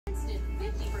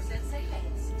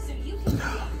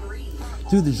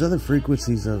Dude, there's other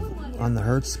frequencies on the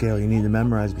hertz scale you need to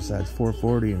memorize besides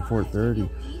 440 and 430.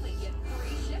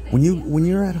 When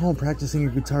you're at home practicing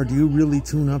your guitar, do you really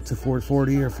tune up to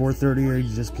 440 or 430, or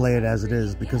you just play it as it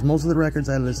is? Because most of the records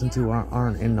I listen to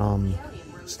aren't in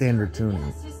standard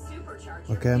tuning.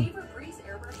 Okay?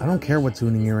 I don't care what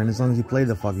tuning you're in as long as you play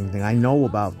the fucking thing. I know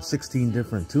about 16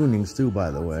 different tunings too,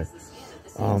 by the way.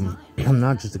 I'm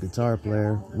not just a guitar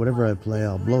player. Whatever I play,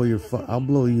 I'll blow you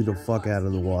the fuck out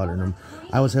of the water. And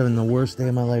I was having the worst day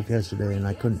of my life yesterday, and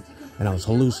I was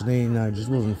hallucinating. I just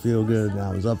wasn't feel good, and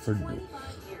I was up for,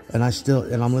 and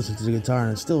I'm listening to the guitar,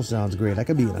 and it still sounds great. I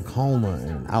could be in a coma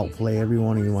and outplay every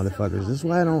one of you motherfuckers. This is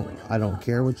why I don't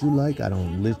care what you like. I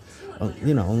don't live,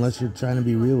 unless you're trying to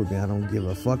be real with me. I don't give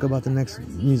a fuck about the next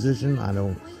musician.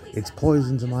 It's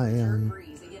poison to my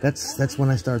That's when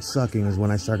I start sucking, is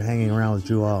when I start hanging around with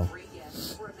you all.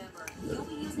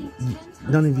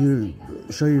 None of you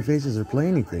show your faces or play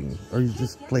anything, or you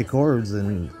just play chords,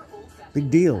 and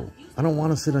big deal. I don't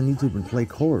want to sit on YouTube and play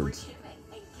chords.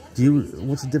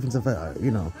 What's the difference if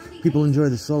people enjoy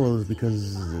the solos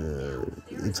because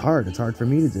it's hard. It's hard for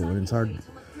me to do, and it's hard,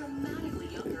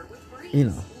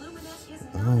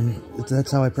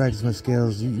 that's how I practice my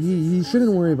scales. You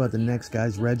shouldn't worry about the next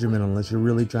guy's regimen unless you're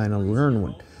really trying to learn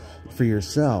one for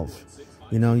yourself.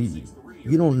 You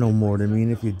don't know more than me,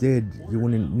 and if you did, you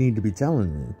wouldn't need to be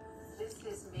telling me.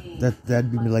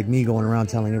 That'd be like me going around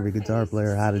telling every guitar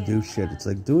player how to do shit. It's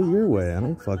like, do it your way. I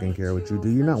don't fucking care what you do.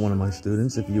 You're not one of my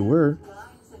students. If you were.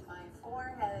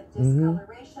 And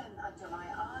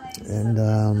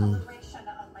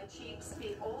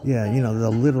yeah,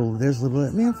 there's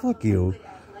little, man, fuck you.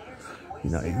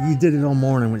 You did it all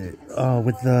morning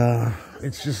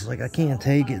it's just like, I can't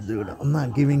take it, dude. I'm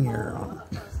not giving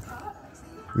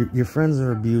your friends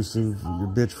are abusive, your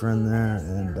bitch friend there,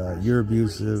 and you're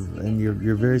abusive, and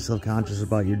you're very self-conscious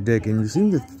about your dick, and you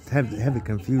seem to have it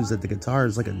confused that the guitar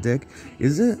is like a dick.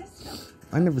 Is it?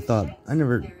 I never thought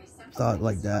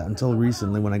like that until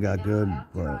recently when I got good,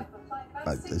 but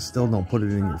I still don't put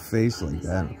it in your face like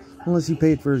that, unless you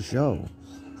paid for a show.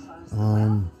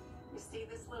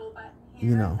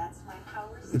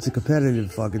 It's a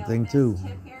competitive fucking thing too.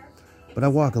 But I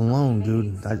walk alone,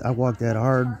 dude. I walk that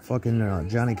hard fucking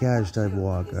Johnny Cash type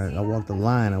walk. I walk the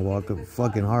line. I walk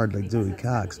fucking hard like Dewey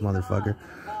Cox, motherfucker.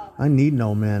 I need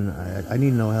no man. I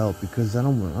need no help because I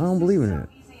don't believe in it.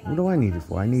 What do I need it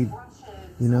for? I need,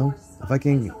 if I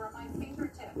can.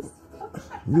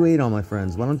 You ate all my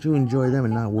friends. Why don't you enjoy them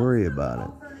and not worry about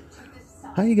it?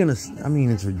 How you gonna? I mean,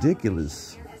 it's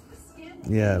ridiculous.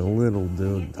 Yeah, a little,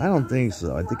 dude. I don't think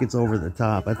so. I think it's over the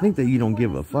top. I think that you don't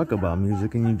give a fuck about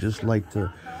music and you just like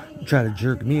to try to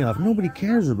jerk me off. Nobody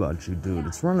cares about you, dude.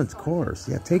 It's run its course.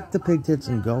 Yeah, take the pig tits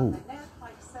and go.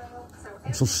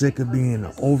 I'm so sick of being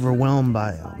overwhelmed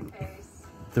by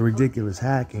the ridiculous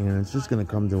hacking, and it's just going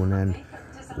to come to an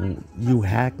end. You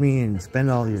hack me and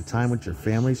spend all your time with your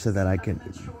family so that I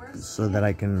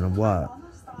can what?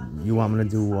 You want me to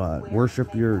do what?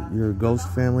 Worship your ghost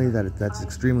family that's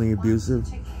extremely abusive,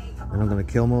 and I'm gonna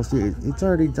kill most of you? It's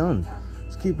already done.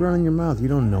 Just keep running your mouth. You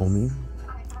don't know me.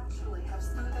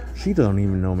 She don't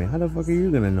even know me. How the fuck are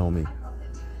you gonna know me?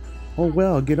 Oh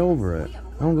well, get over it.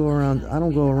 I don't go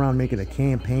around making a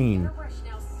campaign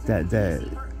that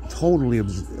totally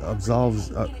absorbs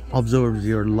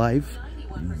your life,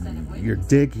 your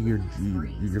dick, your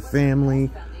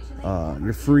family,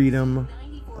 your freedom.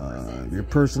 Your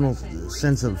personal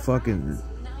sense of fucking,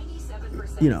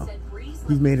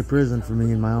 you've made a prison for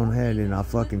me in my own head, and I'll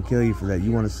fucking kill you for that.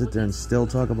 You want to sit there and still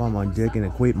talk about my dick and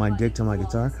equate my dick to my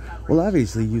guitar? Well,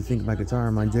 obviously you think my guitar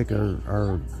and my dick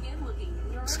are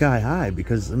sky high,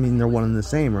 because, they're one and the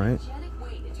same, right?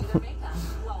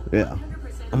 Yeah.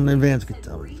 I'm an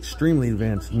extremely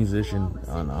advanced musician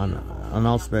on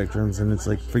all spectrums, and it's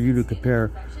like, for you to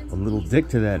compare a little dick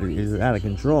to that is out of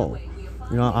control.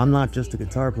 I'm not just a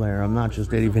guitar player. I'm not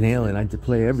just Eddie Van Halen. I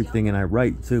play everything, and I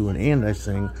write too, and I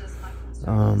sing.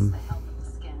 And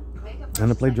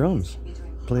I play drums.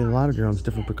 Play a lot of drums,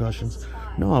 different percussions.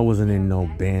 No, I wasn't in no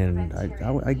band.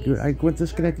 I went to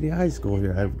Schenectady High School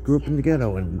here. I grew up in the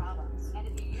ghetto, and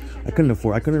I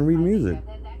couldn't read music.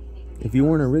 If you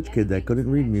weren't a rich kid that couldn't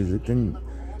read music, then,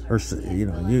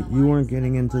 you weren't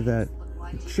getting into that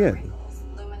shit.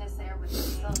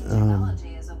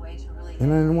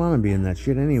 And I didn't want to be in that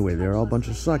shit anyway. They're all a bunch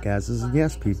of suckasses and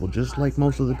yes people, just like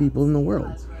most of the people in the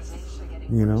world.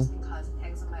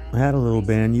 I had a little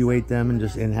band. You ate them and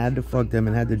had to fuck them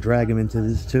and had to drag them into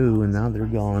this too, and now they're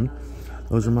gone.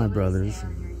 Those are my brothers.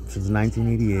 Since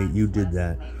 1988, you did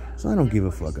that. So I don't give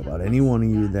a fuck about any one of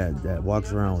you that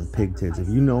walks around with pig tits. If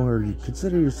you know her, you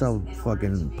consider yourself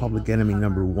fucking public enemy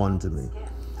number 1 to me.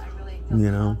 You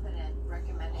know?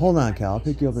 Hold on, Cal. I'll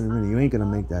pick you up in a minute. You ain't gonna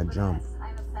make that jump.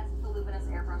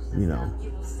 You know?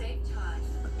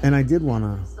 And I did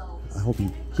wanna... I hope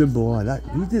you... Good boy.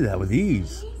 You did that with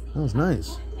ease. That was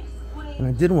nice. And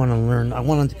I did want to learn. I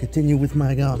wanted to continue with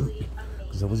my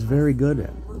because I was very good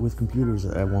with computers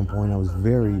at one point. I was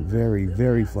very, very,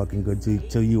 very fucking good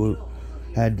till you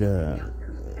had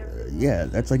yeah,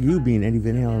 that's like you being Eddie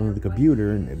Van Halen with the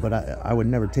computer. But I would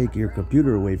never take your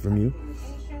computer away from you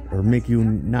or make you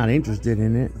not interested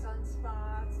in it.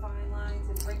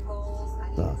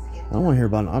 So, I don't want to hear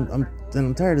about it.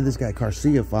 I'm tired of this guy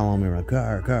Garcia following me around.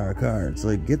 Car. It's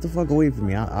like, get the fuck away from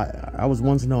me. I was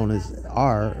once known as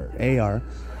AR.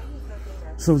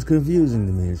 So it's confusing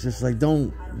to me. It's just like,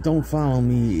 don't follow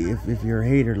me if you're a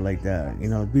hater like that. You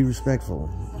know, be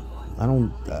respectful. I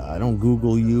don't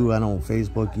Google you. I don't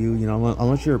Facebook you. You know,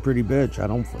 unless you're a pretty bitch. I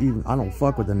don't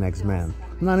fuck with the next man.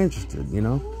 I'm not interested. You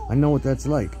know, I know what that's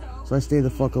like. So I stay the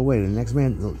fuck away. The next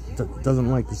man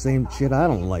doesn't like the same shit I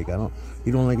don't like.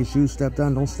 You don't like his shoes stepped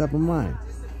on, don't step on mine.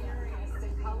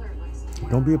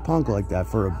 Don't be a punk like that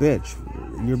for a bitch.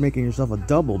 You're making yourself a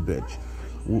double bitch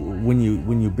when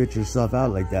you bitch yourself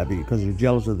out like that because you're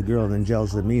jealous of the girl and then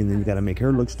jealous of me, and then you gotta make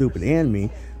her look stupid and me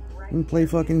and play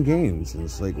fucking games. And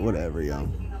it's like, whatever, yo.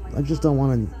 I just don't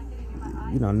want to,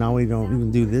 you know, now we don't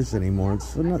even do this anymore.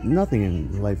 It's nothing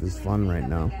in life is fun right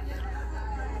now.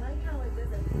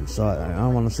 So I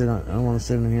don't want to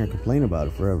sit in here and complain about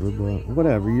it forever, but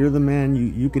whatever. You're the man.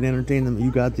 You can entertain them. You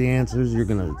got the answers. You're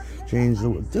gonna change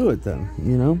do it then.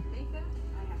 You know.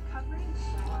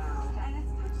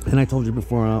 And I told you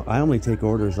before, I only take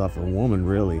orders off a woman,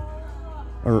 really,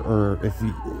 or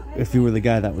if you were the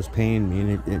guy that was paying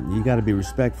me, and you got to be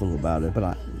respectful about it.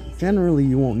 But generally,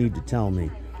 you won't need to tell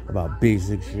me about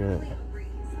basic shit.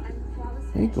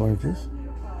 Hey, gorgeous.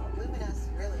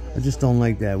 I just don't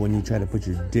like that when you try to put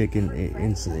your dick in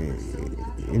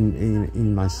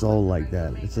my soul like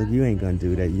that. It's like, you ain't gonna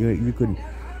do that. You couldn't.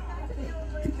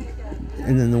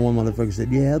 And then the one motherfucker said,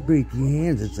 yeah, I'll break your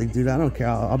hands. It's like, dude, I don't care.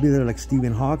 I'll be there like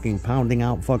Stephen Hawking, pounding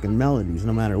out fucking melodies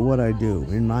no matter what I do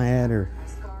in my head, or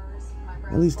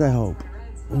at least I hope.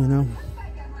 You know,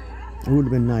 it would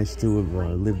have been nice to have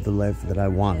lived the life that I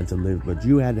wanted to live, but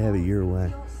you had to have it your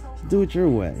way. So do it your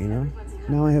way. You know.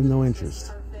 Now I have no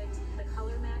interest.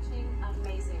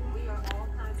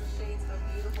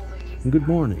 Good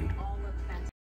morning.